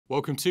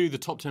Welcome to the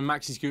top 10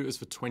 Maxi scooters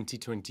for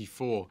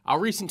 2024. Our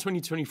recent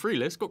 2023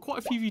 list got quite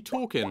a few of you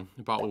talking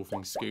about all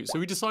things scoot, so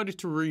we decided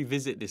to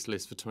revisit this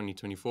list for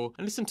 2024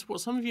 and listen to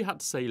what some of you had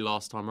to say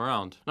last time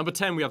around. Number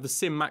 10, we have the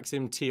Sym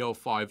MaxSym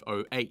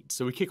TL508.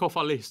 So we kick off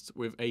our list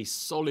with a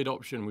solid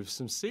option with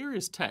some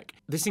serious tech.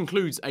 This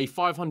includes a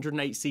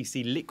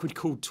 508cc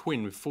liquid-cooled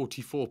twin with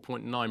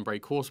 44.9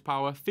 brake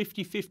horsepower,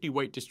 50-50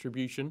 weight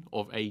distribution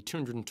of a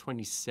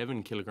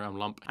 227 kilogram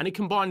lump, and it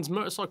combines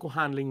motorcycle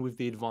handling with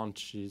the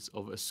advantages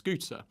of a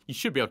scooter. You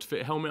should be able to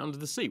fit a helmet under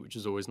the seat, which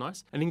is always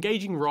nice. An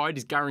engaging ride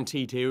is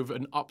guaranteed here with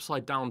an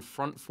upside down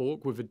front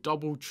fork with a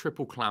double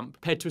triple clamp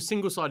paired to a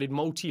single-sided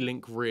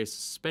multi-link rear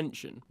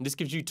suspension. And this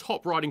gives you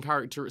top riding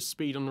character at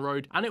speed on the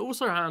road, and it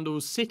also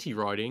handles city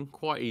riding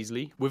quite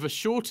easily with a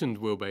shortened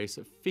wheelbase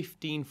at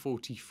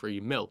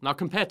 1543mm. Now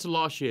compared to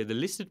last year, the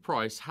listed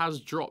price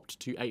has dropped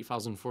to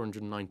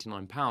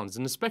 £8,499,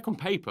 and the spec on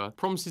paper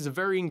promises a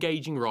very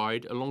engaging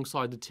ride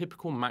alongside the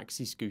typical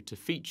Maxi scooter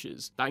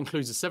features. That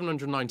includes a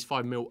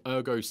 795mm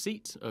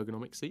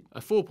ergonomic seat, a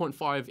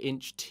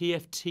 4.5-inch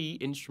TFT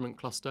instrument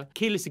cluster,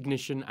 keyless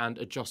ignition, and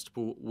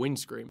adjustable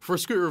windscreen. For a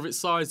scooter of its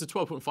size, the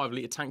 12.5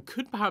 litre tank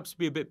could perhaps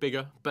be a bit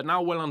bigger, but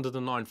now well under the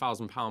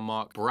 £9,000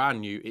 mark,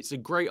 brand new, it's a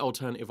great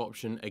alternative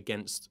option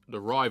against the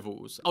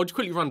rivals. I'll just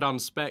quickly run down the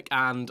spec,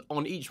 and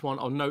on each one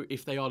I'll note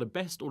if they are the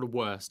best or the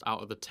worst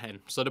out of the 10.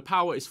 So the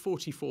power is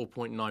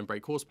 44.9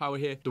 brake horsepower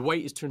here, the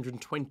weight is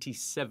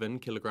 227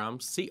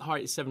 kilograms, seat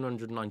height is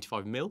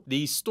 795mm,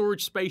 the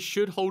storage space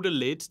should hold a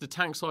lid, the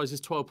tank size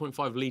is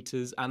 12.5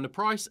 litres, and the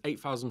price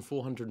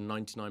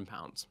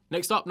 £8,499.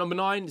 Next up, number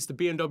 9 is the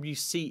BMW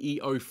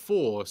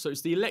CE04. So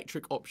it's the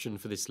electric option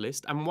for this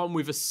list, and one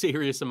with a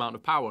serious amount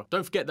of power.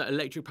 Don't forget that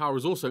electric power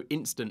is also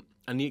instant,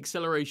 and the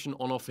acceleration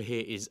on offer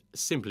here is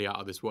simply out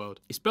of this world.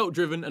 It's belt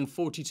driven and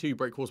 42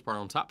 brake horsepower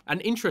on tap,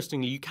 and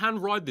interestingly you can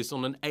ride this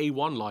on an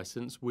A1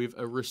 license with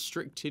a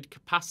restricted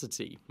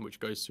capacity, which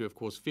goes to of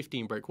course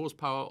 15 brake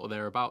horsepower or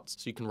thereabouts,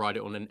 so you can ride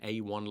it on an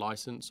A1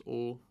 license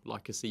or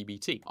like a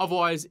CBT.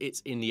 Otherwise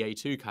it's in the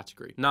A2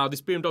 category. Now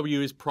this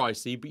BMW is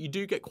pricey, but you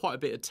do get quite a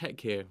bit of tech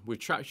here with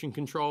traction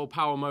control,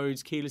 power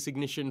modes, keyless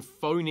ignition,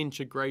 phone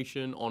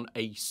integration on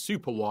a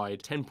super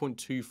wide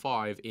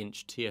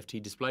 10.25-inch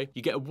TFT display.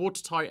 You get a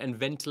watertight and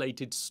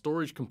ventilated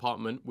storage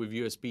compartment with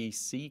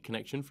USB-C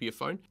connection for your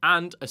phone,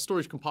 and a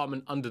storage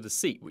compartment under the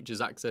seat, which is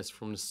accessed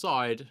from the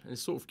side and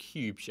is sort of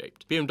cube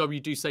shaped.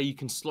 BMW do say you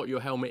can slot your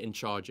helmet and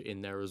charger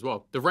in there as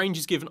well. The range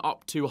is given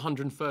up to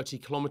 130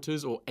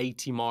 kilometers or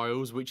 80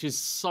 miles, which is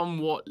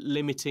somewhat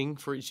limiting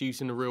for its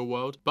use in the real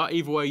world, but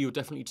either way you'll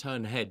definitely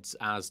turn heads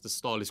as the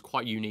style is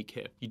quite unique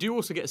here. You do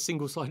also get a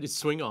single-sided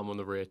swing arm on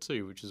the rear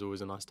too, which is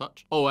always a nice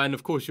touch. Oh, and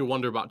of course you'll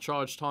wonder about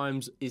charge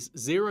times. Is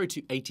 0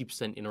 to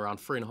 80% in around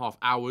 3.5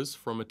 hours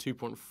from a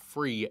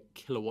 2.3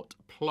 kilowatt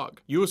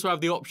plug. You also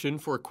have the option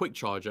for a quick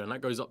charger, and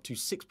that goes up to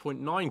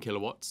 6.9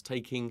 kilowatts,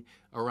 taking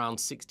around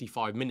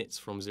 65 minutes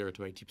from 0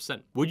 to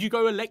 80%. Would you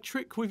go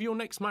electric with your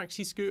next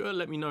Maxi scooter?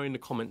 Let me know in the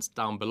comments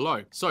down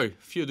below. So, a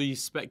few of the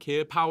spec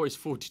here. Power is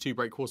 42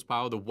 brake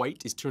horsepower, the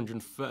weight is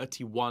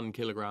 231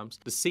 kilograms,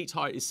 the seat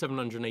height is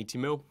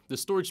 780mm, the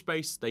storage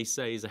space, they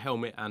say, is a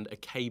helmet and a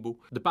cable.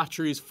 The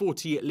battery is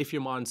 40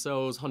 lithium-ion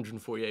cells,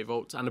 148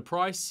 volts, and the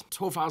price,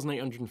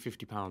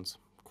 £12,850.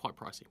 Quite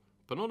pricey,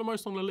 but not the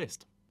most on the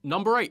list.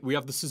 Number 8, we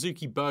have the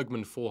Suzuki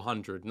Burgman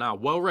 400. Now,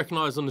 well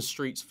recognised on the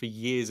streets for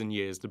years and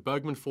years, the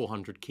Burgman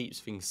 400 keeps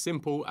things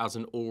simple as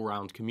an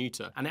all-round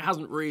commuter, and it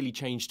hasn't really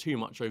changed too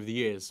much over the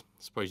years.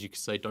 I suppose you could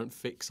say don't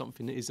fix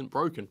something that isn't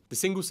broken. The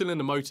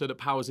single-cylinder motor that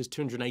powers this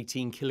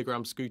 218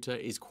 kilogram scooter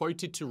is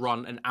quoted to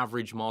run an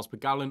average miles per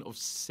gallon of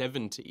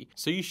 70,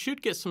 so you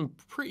should get some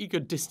pretty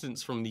good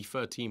distance from the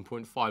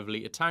 13.5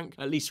 litre tank,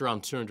 at least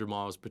around 200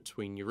 miles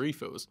between your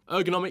refills.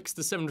 Ergonomics,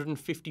 the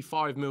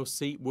 755mm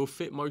seat will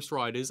fit most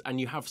riders, and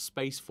you have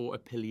space for a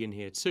pillion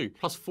here too,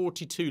 plus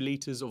 42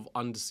 litres of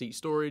under-seat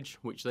storage,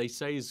 which they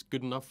say is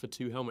good enough for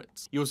 2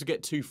 helmets. You also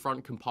get 2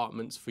 front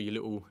compartments for your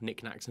little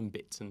knickknacks and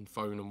bits and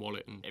phone and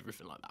wallet and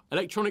everything like that.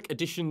 Electronic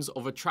additions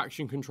of a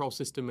traction control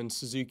system and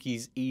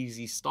Suzuki's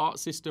easy start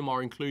system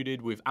are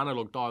included, with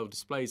analog dial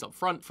displays up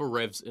front for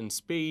revs and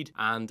speed,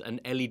 and an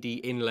LED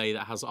inlay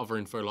that has other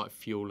info like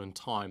fuel and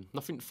time.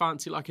 Nothing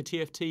fancy like a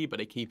TFT, but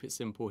they keep it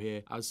simple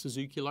here, as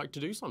Suzuki like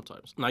to do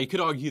sometimes. Now you could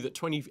argue that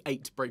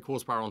 28 brake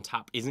horsepower on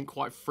tap isn't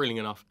quite thrilling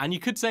enough, and you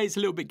could say it's a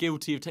little bit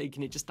guilty of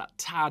taking it just that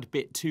tad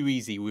bit too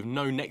easy with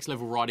no next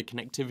level rider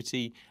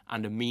connectivity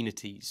and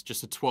amenities,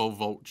 just a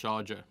 12-volt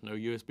charger, no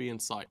USB in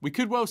sight. We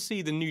could well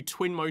see the new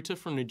twin motor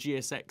from the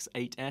GSX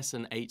 8S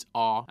and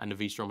 8R and the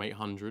V-Strom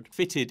 800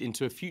 fitted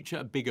into a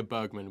future bigger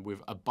Burgman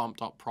with a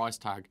bumped up price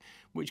tag,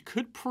 which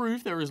could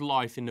prove there is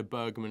life in the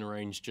Burgman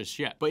range just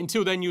yet. But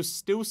until then, you'll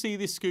still see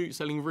this scoot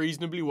selling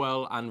reasonably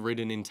well and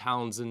ridden in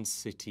towns and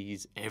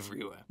cities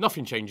everywhere.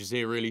 Nothing changes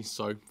here really,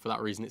 so for that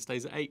reason it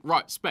stays at 8. Right,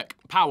 Right, spec.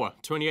 Power,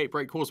 28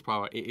 brake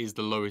horsepower. It is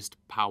the lowest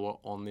power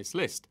on this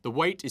list. The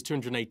weight is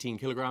 218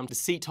 kilograms. The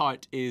seat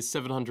height is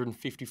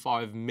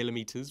 755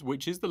 millimeters,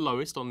 which is the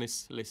lowest on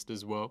this list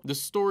as well. The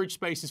storage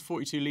space is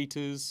 42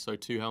 liters, so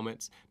 2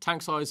 helmets.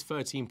 Tank size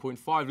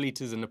 13.5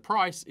 liters, and the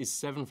price is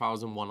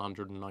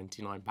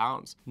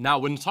 £7,199. Now,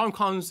 when the time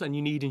comes and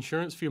you need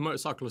insurance for your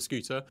motorcycle or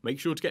scooter, make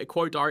sure to get a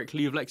quote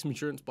directly with Lexham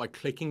Insurance by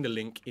clicking the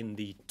link in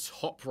the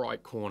top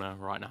right corner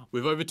right now.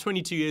 With over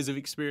 22 years of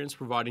experience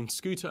providing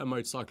scooter and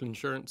motorcycle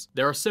insurance,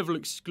 there are several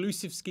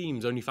exclusive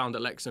schemes only found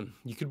at Lexham.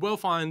 You could well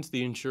find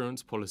the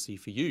insurance policy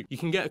for you. You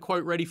can get a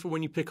quote ready for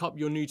when you pick up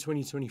your new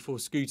 2024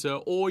 scooter,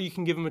 or you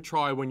can give them a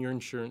try when your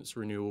insurance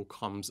renewal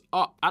comes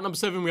up. At number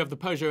 7, we have the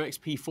Peugeot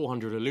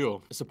XP400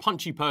 Allure. It's a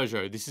punchy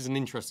Peugeot. This is an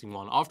interesting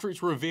one. After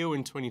its reveal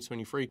in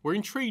 2023, we're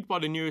intrigued by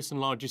the newest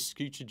and largest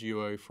scooter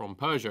duo from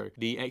Peugeot,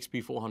 the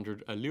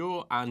XP400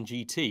 Allure and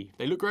GT.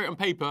 They look great on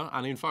paper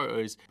and in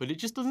photos, but it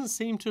just doesn't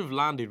seem to have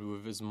landed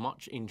with as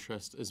much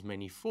interest as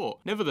many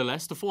thought.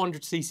 Nevertheless, the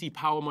 400cc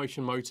power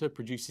motion motor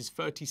produces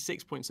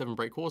 36.7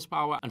 brake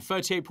horsepower and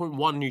 38.1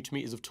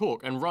 Nm of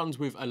torque, and runs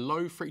with a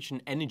low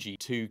friction energy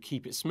to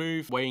keep it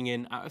smooth, weighing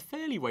in at a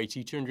fairly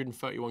weighty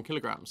 231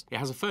 kilograms. It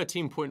has a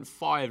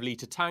 13.5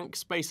 litre tank,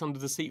 space under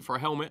the seat for a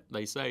helmet,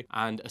 they say,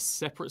 and a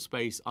separate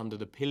space under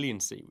the pillion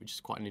seat, which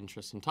is quite an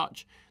interesting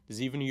touch.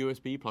 There's even a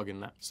USB plug in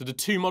there. So the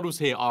two models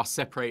here are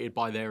separated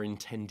by their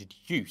intended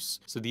use.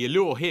 So the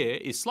Allure here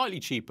is slightly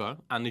cheaper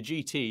and the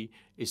GT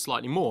is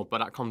slightly more, but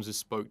that comes with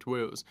spoked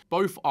wheels.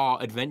 Both are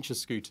adventure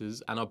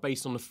scooters and are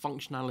based on the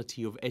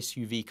functionality of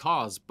SUV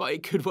cars, but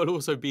it could well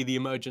also be the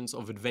emergence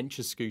of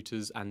adventure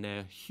scooters and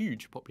their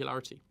huge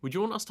popularity. Would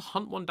you want us to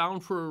hunt one down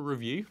for a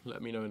review?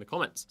 Let me know in the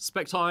comments.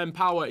 Spec time,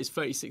 power is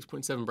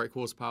 36.7 brake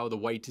horsepower, the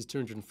weight is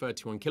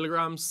 231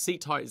 kilograms,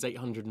 seat height is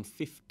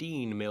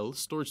 815 mil,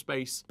 storage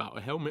space, about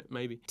a helmet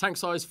maybe. Tank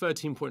size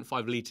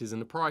 13.5 litres, and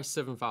the price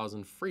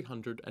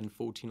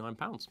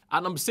 £7,349.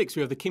 At number 6, we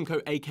have the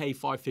Kymco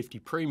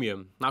AK550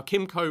 Premium. Now,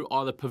 Kymco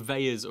are the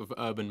purveyors of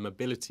urban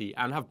mobility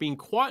and have been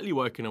quietly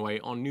working away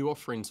on new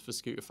offerings for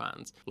scooter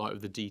fans, like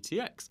with the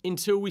DTX.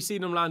 Until we see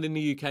them land in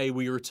the UK,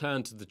 we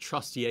return to the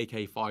trusty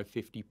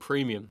AK550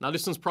 Premium. Now,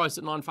 this one's priced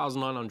at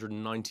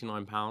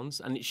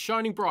 £9,999 and it's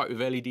shining bright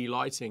with LED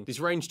lighting. This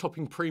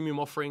range-topping premium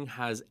offering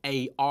has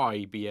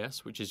AIBS,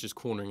 which is just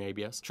cornering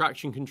ABS,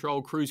 traction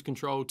control, cruise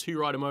control, 2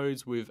 rider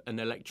modes with an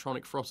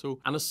electronic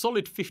throttle, and a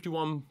solid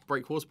 51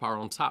 brake horsepower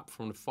on tap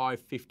from the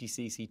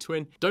 550cc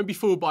twin. Don't be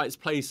fooled by its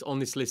place on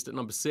this list at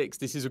number 6.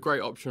 This is a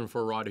great option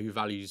for a rider who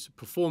values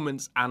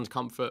performance and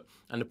comfort,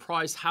 and the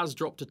price has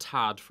dropped a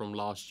tad from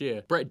last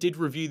year. Brett did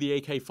review the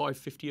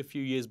AK550 a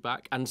few years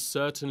back and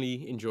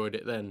certainly enjoyed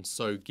it then,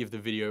 so give the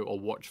video a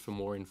watch for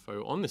more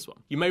info on this one.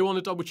 You may want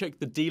to double check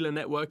the dealer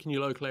network in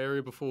your local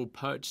area before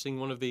purchasing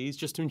one of these,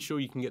 just to ensure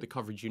you can get the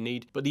coverage you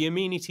need, but the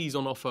amenities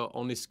on offer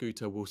on this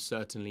scooter will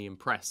certainly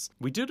impress.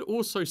 We did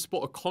also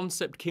spot a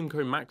concept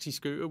Kymco Maxi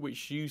scooter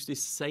which used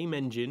this same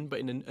engine but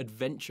in an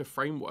adventure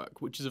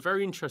framework, which is a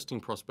very interesting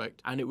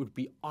prospect, and it would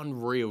be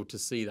unreal to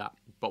see that,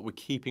 but we're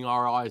keeping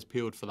our eyes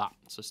peeled for that,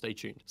 so stay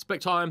tuned. Spec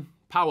time,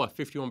 power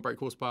 51 brake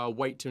horsepower,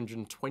 weight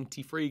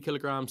 223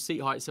 kilograms, seat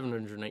height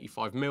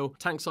 785 mil,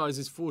 tank size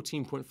is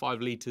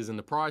 14.5 litres, and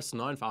the price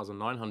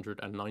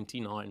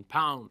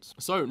 £9,999.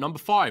 So number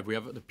 5, we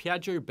have the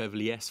Piaggio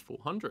Beverly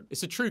S400.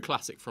 It's a true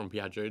classic from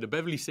Piaggio. The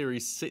Beverly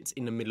series sits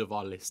in the middle of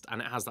our list,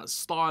 and it has that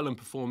style and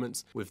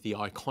performance with the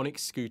iconic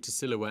scooter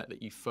silhouette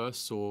that you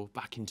first saw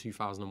back in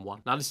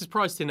 2001. Now, this is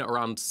priced in at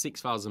around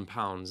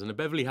 £6,000, and the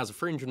Beverly has a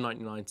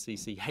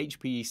 399cc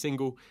HPE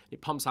single.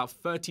 It pumps out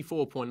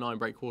 34.9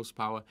 brake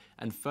horsepower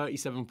and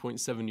 37.7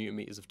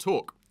 Nm of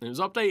torque. And it was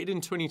updated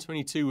in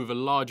 2022 with a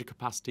larger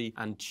capacity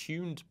and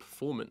tuned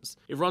performance.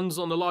 It runs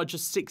on the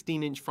largest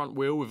 16-inch front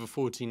wheel with a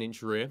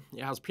 14-inch rear.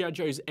 It has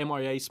Piaggio's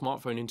MIA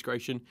smartphone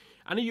integration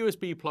and a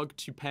USB plug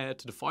to pair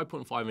to the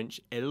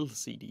 5.5-inch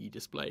LCD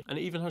display. And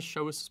it even has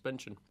shower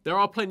suspension. There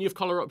are plenty of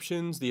colour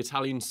options. The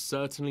Italians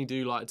certainly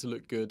do like to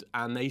look good,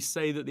 and they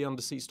say that the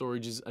underseat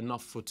storage is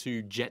enough for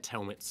 2 jet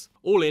helmets.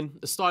 All in,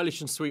 a stylish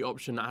and sweet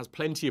option that has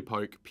plenty of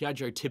poke.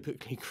 Piaggio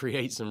typically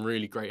creates some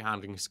really great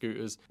handling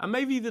scooters, and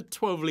maybe the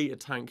 12-litre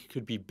tank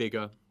could be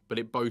bigger, but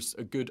it boasts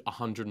a good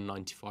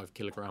 195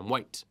 kilogram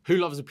weight. Who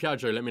loves a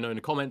Piaggio? Let me know in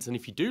the comments, and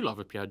if you do love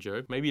a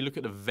Piaggio, maybe look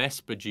at the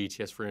Vespa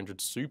GTS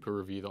 300 Super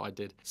review that I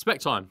did.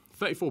 Spec time,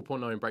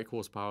 34.9 brake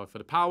horsepower for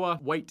the power,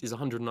 weight is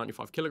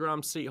 195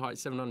 kilograms, seat height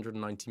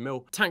 790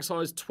 mil, tank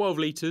size 12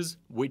 litres,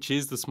 which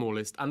is the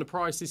smallest, and the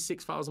price is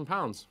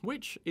 £6,000,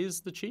 which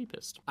is the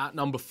cheapest. At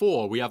number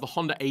 4, we have the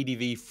Honda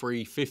ADV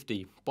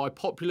 350. By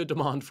popular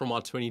demand from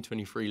our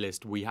 2023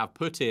 list, we have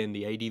put in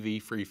the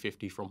ADV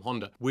 350 from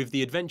Honda. With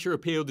the adventure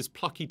appeal, this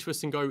plucky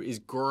twist and go is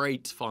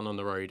great fun on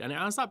the road, and it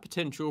has that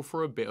potential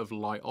for a bit of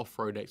light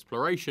off-road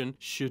exploration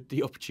should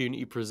the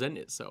opportunity present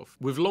itself.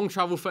 With long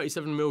travel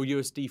 37mm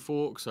USD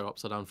fork, so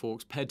upside down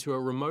forks paired to a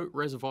remote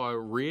reservoir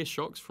rear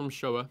shocks from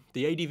Showa.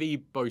 The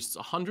ADV boasts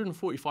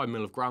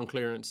 145mm of ground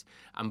clearance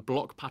and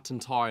block pattern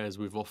tyres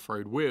with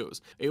off-road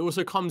wheels. It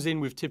also comes in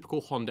with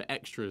typical Honda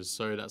extras,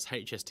 so that's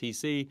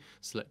HSTC,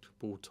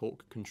 selectable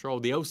torque control,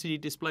 the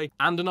LCD display,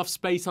 and enough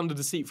space under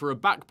the seat for a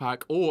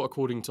backpack, or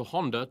according to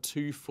Honda,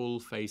 2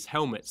 full-face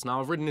helmets. Now,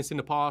 I've ridden this in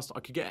the past. I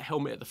could get a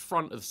helmet at the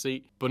front of the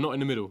seat, but not in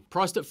the middle.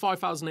 Priced at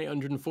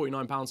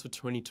 £5,849 for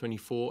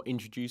 2024,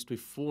 introduced with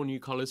 4 new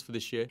colours for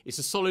this year. It's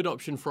a solid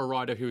option for a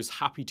rider who is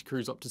happy to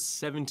cruise up to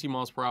 70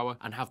 miles per hour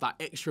and have that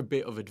extra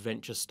bit of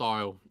adventure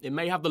style. It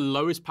may have the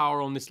lowest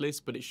power on this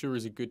list, but it sure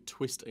is a good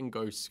twist and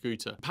go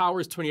scooter.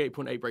 Power is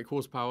 28.8 brake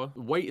horsepower.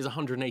 Weight is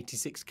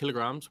 186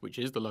 kilograms, which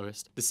is the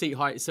lowest. The seat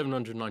height is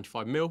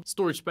 795mm.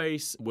 Storage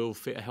space will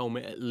fit a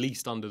helmet at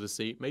least under the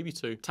seat, maybe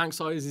 2. Tank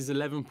size is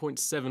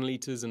 11.7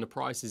 litres and the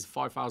price is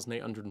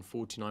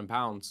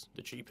 £5,849,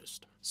 the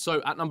cheapest.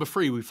 So at number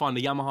 3, we find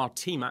the Yamaha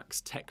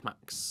TMAX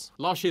TMAX.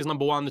 Last year's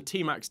number 1, the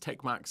TMAX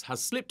TMAX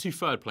has slipped to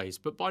 3rd place,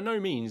 but by no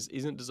means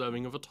isn't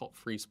deserving of a top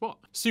 3 spot.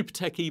 Super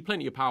techy,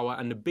 plenty of power,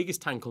 and the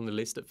biggest tank on the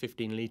list at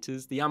 15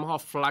 litres, the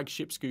Yamaha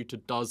flagship scooter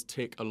does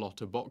tick a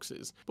lot of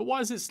boxes. But why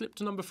has it slipped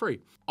to number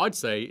 3? I'd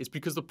say it's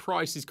because the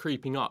price is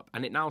creeping up,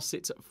 and it now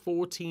sits at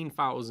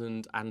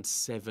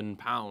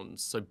 £14,007,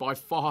 so by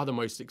far the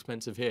most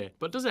expensive here.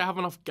 But does it have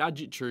enough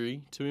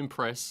gadgetry to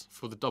impress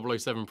for the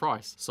 007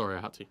 price? Sorry,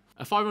 I had to.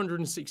 A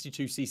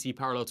 562cc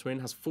parallel twin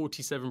has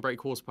 47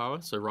 brake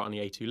horsepower, so right on the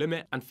A2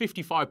 limit, and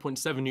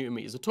 55.7 Newton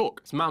meters of torque.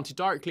 It's mounted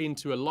directly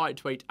into a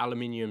lightweight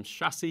aluminium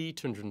chassis,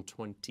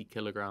 220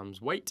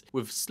 kilograms weight,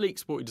 with sleek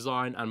sporty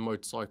design and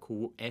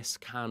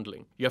motorcycle-esque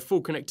handling. You have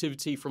full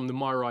connectivity from the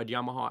MyRide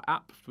Yamaha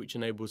app, which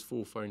enables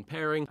full phone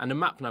pairing, and a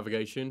map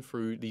navigation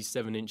through the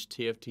 7-inch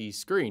TFT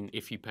screen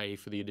if you pay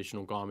for the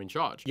additional Garmin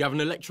charge. You have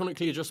an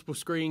electronically adjustable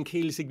screen,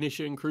 keyless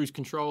ignition, cruise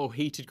control,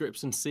 heated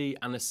grips and seat,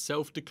 and a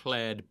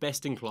self-declared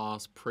best-in-class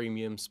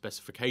premium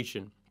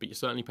specification, but you're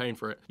certainly paying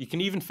for it. You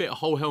can even fit a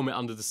whole helmet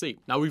under the seat.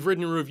 Now, we've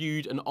ridden and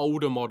reviewed an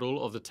older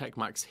model of the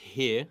TMAX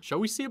here. Shall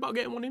we see about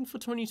getting one in for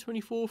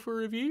 2024 for a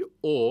review?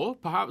 Or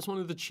perhaps one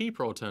of the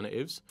cheaper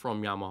alternatives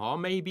from Yamaha,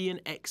 maybe an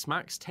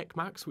X-Max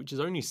TMAX, which is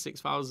only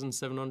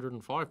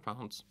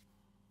 £6,705.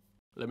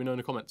 Let me know in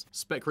the comments.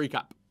 Spec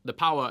recap. The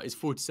power is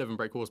 47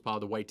 brake horsepower,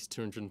 the weight is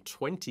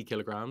 220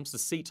 kilograms, the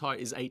seat height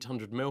is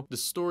 800mm, the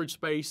storage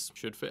space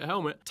should fit a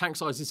helmet. Tank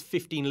size is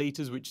 15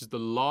 litres, which is the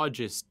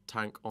largest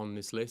tank on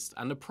this list,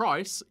 and the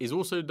price is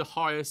also the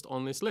highest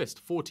on this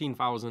list,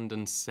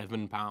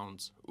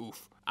 £14,007.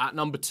 Oof. At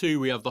number 2,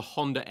 we have the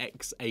Honda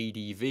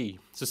X-ADV.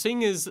 So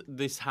seeing as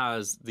this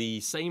has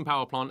the same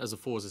power plant as a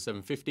Forza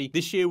 750,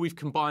 this year we've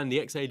combined the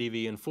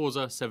X-ADV and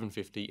Forza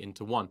 750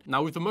 into one.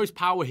 Now, with the most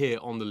power here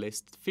on the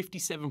list,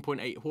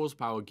 57.8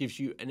 horsepower gives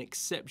you an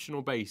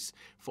exceptional base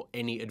for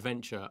any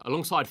adventure,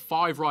 alongside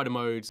 5 rider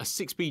modes, a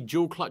 6-speed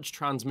dual clutch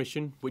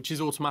transmission, which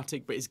is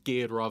automatic but is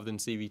geared rather than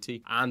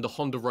CVT, and the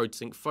Honda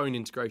RoadSync phone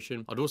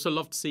integration. I'd also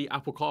love to see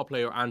Apple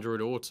CarPlay or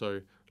Android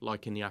Auto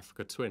like in the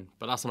Africa Twin,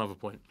 but that's another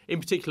point. In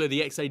particular,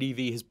 the X-ADV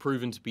has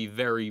proven to be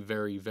very,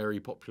 very, very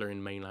popular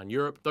in mainland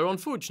Europe, though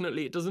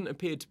unfortunately it doesn't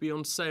appear to be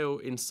on sale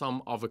in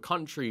some other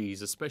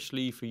countries,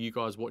 especially for you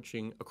guys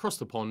watching across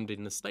the pond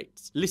in the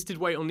States. Listed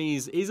weight on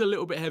these is a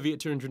little bit heavy at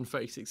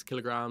 236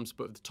 kilograms,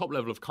 but with the top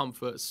level of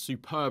comfort,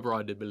 superb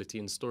rideability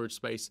and storage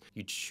space,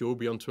 you'd sure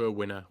be onto a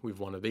winner with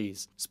one of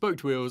these.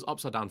 Spoked wheels,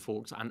 upside down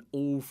forks, and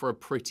all for a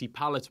pretty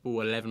palatable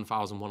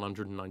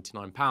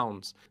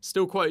 £11,199.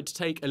 Still quoted to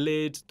take a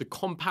lid, the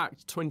compact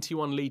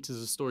 21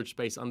 litres of storage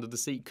space under the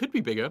seat could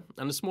be bigger,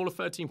 and a smaller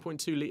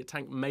 13.2 litre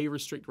tank may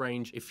restrict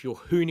range if you're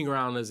hooning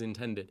around as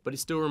intended, but it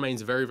still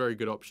remains a very, very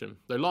good option.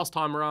 Though last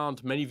time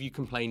around, many of you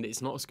complained that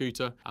it's not a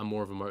scooter and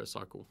more of a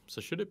motorcycle. So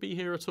should it be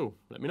here at all?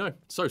 Let me know.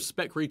 So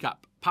spec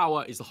recap.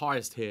 Power is the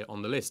highest here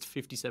on the list,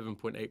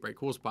 57.8 brake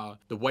horsepower.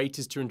 The weight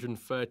is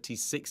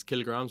 236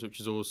 kilograms, which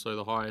is also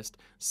the highest.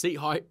 Seat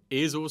height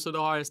is also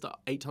the highest at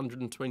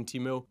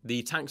 820mm.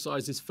 The tank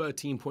size is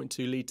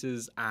 13.2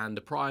 litres, and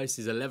the price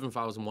is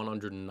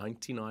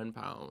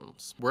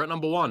 £11,199. We're at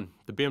number 1.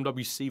 The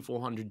BMW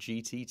C400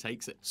 GT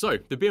takes it. So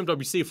the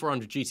BMW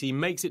C400 GT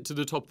makes it to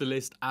the top of the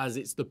list as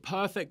it's the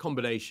perfect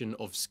combination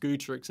of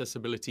scooter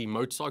accessibility,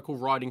 motorcycle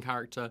riding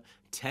character,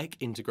 tech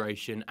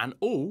integration, and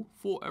all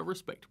for a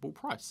respectable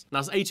price. Now,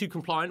 it's A2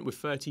 compliant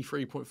with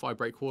 33.5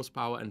 brake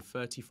horsepower and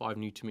 35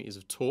 Newton meters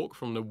of torque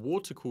from the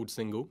water-cooled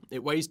single.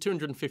 It weighs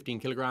 215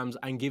 kilograms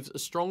and gives a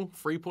strong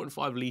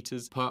 3.5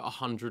 litres per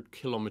 100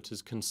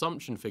 kilometers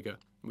consumption figure,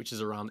 which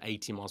is around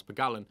 80 miles per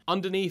gallon.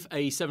 Underneath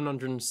a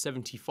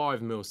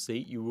 775mm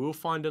seat, you will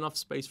find enough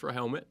space for a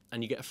helmet,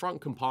 and you get a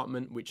front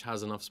compartment which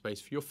has enough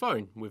space for your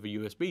phone with a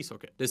USB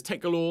socket. There's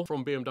tech galore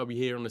from BMW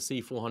here on the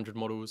C400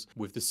 models,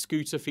 with the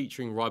scooter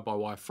featuring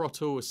ride-by-wire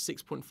throttle, a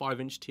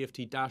 6.5-inch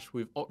TFT dash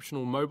with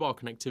optional mobile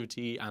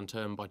connectivity and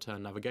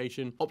turn-by-turn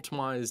navigation,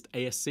 optimized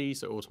ASC,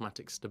 so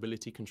automatic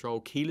stability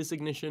control, keyless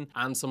ignition,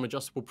 and some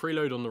adjustable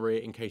preload on the rear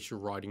in case you're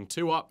riding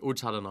 2 up or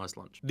just had a nice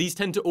lunch. These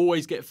tend to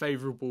always get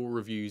favorable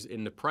reviews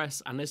in the the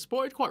press, and they're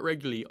spotted quite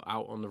regularly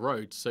out on the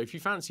road. So if you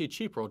fancy a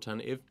cheaper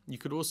alternative, you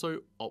could also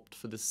opt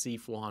for the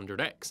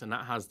C400X, and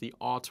that has the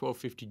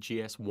R1250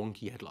 GS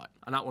wonky headlight,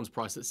 and that one's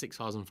priced at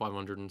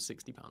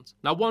 £6,560.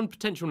 Now, one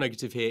potential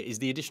negative here is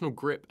the additional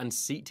grip and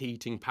seat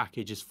heating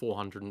package is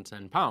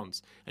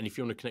 £410, and if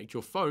you want to connect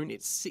your phone,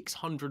 it's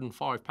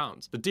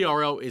 £605. The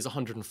DRL is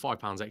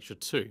 £105 extra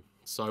too.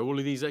 So all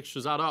of these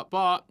extras add up,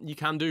 but you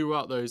can do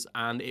without those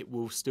and it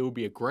will still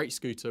be a great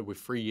scooter with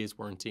 3 years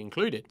warranty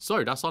included.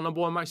 So that's our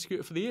 #1 Maxi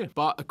scooter for the year.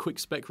 But a quick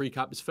spec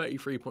recap is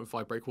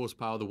 33.5 brake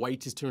horsepower, the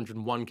weight is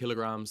 201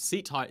 kilograms,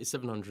 seat height is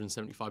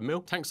 775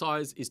 mil, tank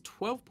size is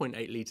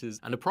 12.8 litres,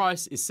 and the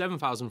price is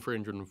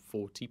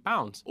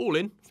 £7,340. All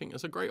in, I think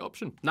that's a great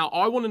option. Now,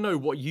 I want to know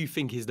what you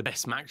think is the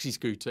best Maxi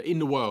scooter in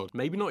the world.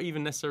 Maybe not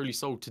even necessarily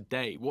sold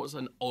today. What's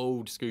an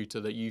old scooter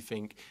that you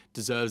think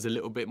deserves a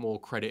little bit more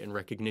credit and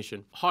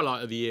recognition? Highlight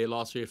of the year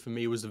last year for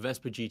me was the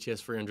Vespa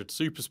GTS 300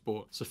 Super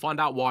Sport. So find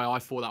out why I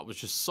thought that was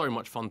just so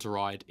much fun to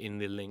ride in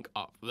the link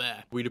up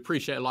there. We'd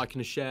appreciate a like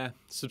and a share.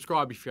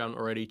 Subscribe if you haven't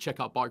already. Check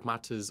out Bike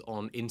Matters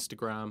on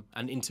Instagram.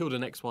 And until the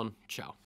next one, ciao.